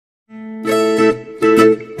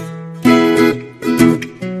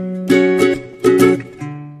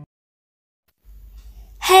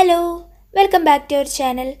Welcome back to our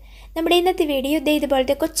channel. നമ്മുടെ ഇന്നത്തെ video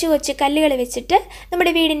ഇതുപോലത്തെ കൊച്ചു കൊച്ചു കല്ലുകൾ വെച്ചിട്ട്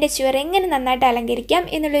നമ്മുടെ വീടിൻ്റെ ചുവർ എങ്ങനെ നന്നായിട്ട് അലങ്കരിക്കാം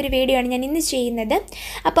എന്നുള്ളൊരു വീഡിയോ ആണ് ഞാൻ ഇന്ന് ചെയ്യുന്നത്.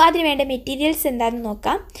 അപ്പോൾ അതിന് വേണ്ട മെറ്റീരിയൽസ് എന്താണെന്ന്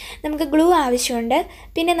നോക്കാം. നമുക്ക് ഗ്ലൂ ആവശ്യമുണ്ട്,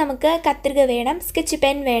 പിന്നെ നമുക്ക് കത്രിക വേണം, സ്കെച്ച്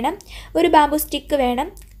പെൻ വേണം, ഒരു ബാമ്പു സ്റ്റിക്ക് വേണം,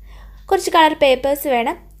 കുറച്ച് കളർ പേപ്പേഴ്സ്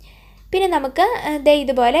വേണം, പിന്നെ നമുക്ക്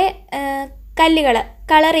ഇതുപോലെ കല്ലുകൾ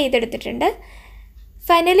കളർ ചെയ്തെടുത്തിട്ടുണ്ട്.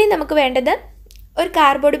 ഫൈനലി നമുക്ക് വേണ്ടത് ഒരു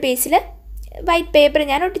കാർഡ്ബോർഡ് പേസിൽ വൈറ്റ് പേപ്പർ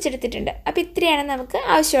ഞാൻ ഒട്ടിച്ചെടുത്തിട്ടുണ്ട്. അപ്പോൾ ഇത്രയാണ് നമുക്ക്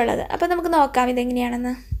ആവശ്യമുള്ളത്. അപ്പോൾ നമുക്ക് നോക്കാം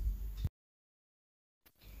ഇതെങ്ങനെയാണെന്ന്.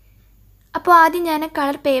 അപ്പോൾ ആദ്യം ഞാൻ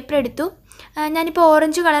കളർ പേപ്പർ എടുത്തു. ഞാനിപ്പോൾ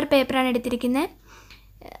ഓറഞ്ച് കളർ പേപ്പറാണ് എടുത്തിരിക്കുന്നത്.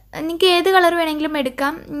 നിങ്ങൾക്ക് ഏത് കളർ വേണമെങ്കിലും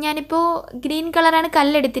എടുക്കാം. ഞാനിപ്പോൾ ഗ്രീൻ കളറാണ്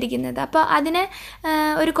കല്ലെടുത്തിരിക്കുന്നത്. അപ്പോൾ അതിന്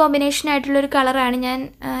ഒരു കോമ്പിനേഷനായിട്ടുള്ളൊരു കളറാണ് ഞാൻ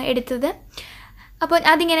എടുത്തത്. അപ്പോൾ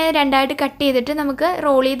അതിങ്ങനെ രണ്ടായിട്ട് കട്ട് ചെയ്തിട്ട് നമുക്ക്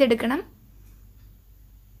റോൾ ചെയ്തെടുക്കണം.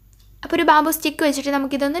 അപ്പോൾ ഒരു ബാമ്പു സ്റ്റിക്ക് വെച്ചിട്ട്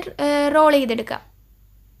നമുക്കിതൊന്ന് റോൾ ചെയ്തെടുക്കാം.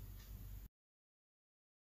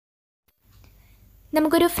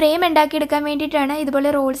 നമുക്കൊരു ഫ്രെയിം ഉണ്ടാക്കിയെടുക്കാൻ വേണ്ടിയിട്ടാണ്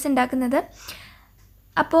ഇതുപോലെ റോൾസ് ഉണ്ടാക്കുന്നത്.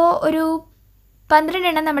 അപ്പോൾ ഒരു 12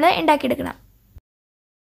 എണ്ണം നമ്മൾ ഉണ്ടാക്കിയെടുക്കണം.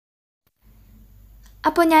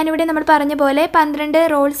 അപ്പോൾ ഞാനിവിടെ നമ്മൾ പറഞ്ഞ പോലെ 12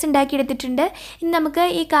 റോൾസ് ഉണ്ടാക്കിയെടുത്തിട്ടുണ്ട്. ഇനി നമുക്ക്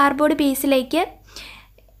ഈ കാർഡ്ബോർഡ് പീസിലേക്ക്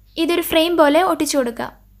ഇതൊരു ഫ്രെയിം പോലെ ഒട്ടിച്ചു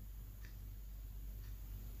കൊടുക്കാം.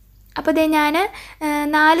 അപ്പോൾ ഞാൻ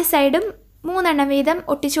 4 സൈഡും 3 എണ്ണം വീതം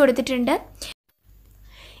ഒട്ടിച്ചു കൊടുത്തിട്ടുണ്ട്.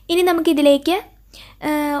 ഇനി നമുക്കിതിലേക്ക്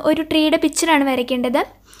ഒരു ട്രീയുടെ പിക്ചറാണ് വരയ്ക്കേണ്ടത്.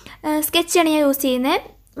 സ്കെച്ചാണ് ഞാൻ യൂസ് ചെയ്യുന്നത്.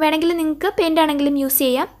 വേണമെങ്കിൽ നിങ്ങൾക്ക് പെയിൻ്റ് ആണെങ്കിലും യൂസ്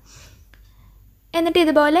ചെയ്യാം. എന്നിട്ട്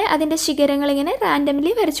ഇതുപോലെ അതിൻ്റെ ശിഖരങ്ങളിങ്ങനെ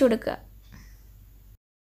റാൻഡംലി വരച്ചു കൊടുക്കുക.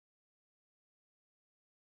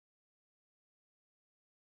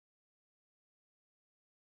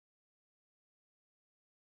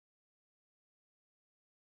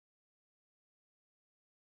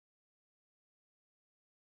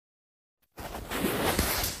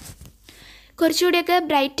 കുറച്ചുകൂടിയൊക്കെ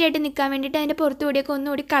ബ്രൈറ്റ് ആയിട്ട് നിൽക്കാൻ വേണ്ടിയിട്ട് അതിൻ്റെ പുറത്തുകൂടിയൊക്കെ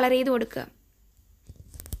ഒന്നുകൂടി കളർ ചെയ്ത് കൊടുക്കുക.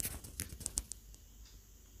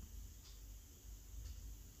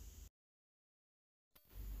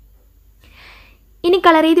 ഇനി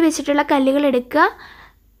കളർ ചെയ്ത് വെച്ചിട്ടുള്ള കല്ലുകൾ എടുക്കുക.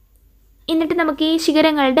 എന്നിട്ട് നമുക്ക് ഈ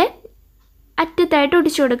ശിഖരങ്ങളുടെ അറ്റത്തായിട്ട്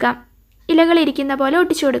ഒട്ടിച്ചു കൊടുക്കാം. ഇലകളിരിക്കുന്ന പോലെ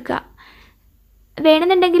ഒട്ടിച്ചു കൊടുക്കുക.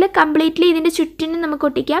 വേണമെന്നുണ്ടെങ്കിൽ കംപ്ലീറ്റ്ലി ഇതിൻ്റെ ചുറ്റിനും നമുക്ക്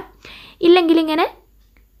ഒട്ടിക്കാം. ഇല്ലെങ്കിൽ ഇങ്ങനെ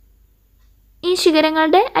ഈ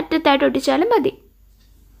ശിഖരങ്ങളുടെ അറ്റത്തായിട്ട് ഒട്ടിച്ചാലും മതി.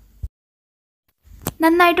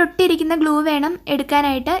 നന്നായിട്ട് ഒട്ടിയിരിക്കുന്ന ഗ്ലൂ വേണം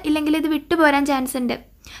എടുക്കാനായിട്ട്, ഇല്ലെങ്കിൽ ഇത് വിട്ടു പോരാൻ ചാൻസ് ഉണ്ട്.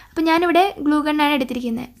 അപ്പോൾ ഞാനിവിടെ ഗ്ലൂ ഗണ്ണാണ്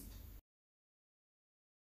എടുത്തിരിക്കുന്നത്.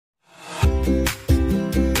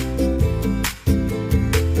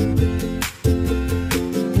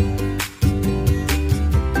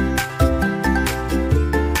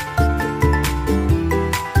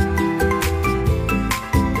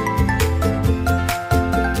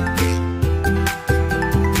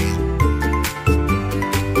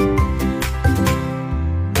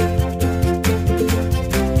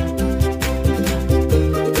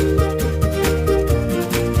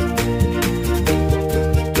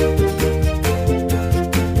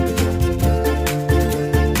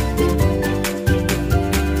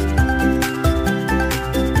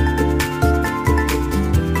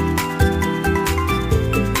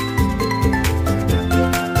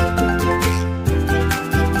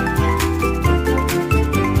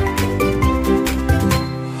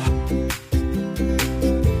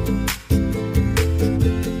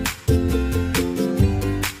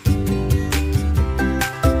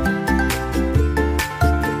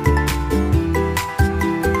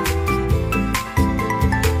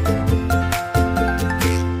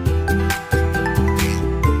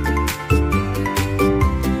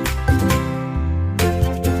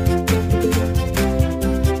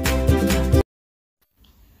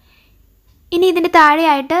 ഇനി ഇതിൻ്റെ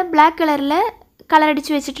താഴെയായിട്ട് ബ്ലാക്ക് കളറിൽ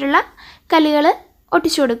കളറടിച്ച് വെച്ചിട്ടുള്ള കല്ലുകൾ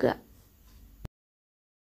ഒട്ടിച്ചു കൊടുക്കുക.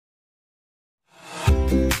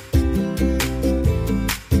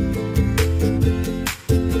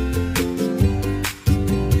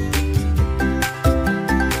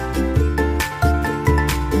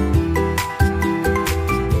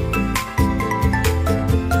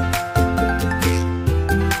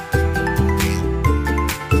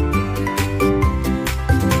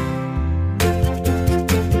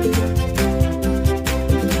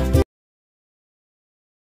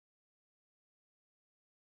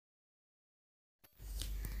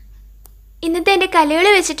 ഇന്നത്തെ എൻ്റെ കല്ലുകൾ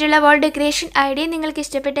വെച്ചിട്ടുള്ള വാൾ ഡെക്കറേഷൻ ഐഡിയ നിങ്ങൾക്ക്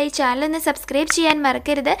ഇഷ്ടപ്പെട്ട ഈ ചാനൽ ഒന്ന് സബ്സ്ക്രൈബ് ചെയ്യാൻ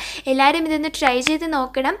മറക്കരുത്. എല്ലാവരും ഇതൊന്ന് ട്രൈ ചെയ്ത്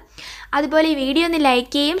നോക്കണം. അതുപോലെ ഈ വീഡിയോ ഒന്ന് ലൈക്ക്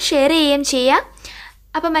ചെയ്യുകയും ഷെയർ ചെയ്യുകയും ചെയ്യാം.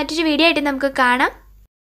 അപ്പോൾ മറ്റൊരു വീഡിയോ ആയിട്ട് നമുക്ക് കാണാം.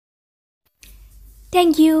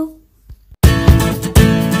 Thank you.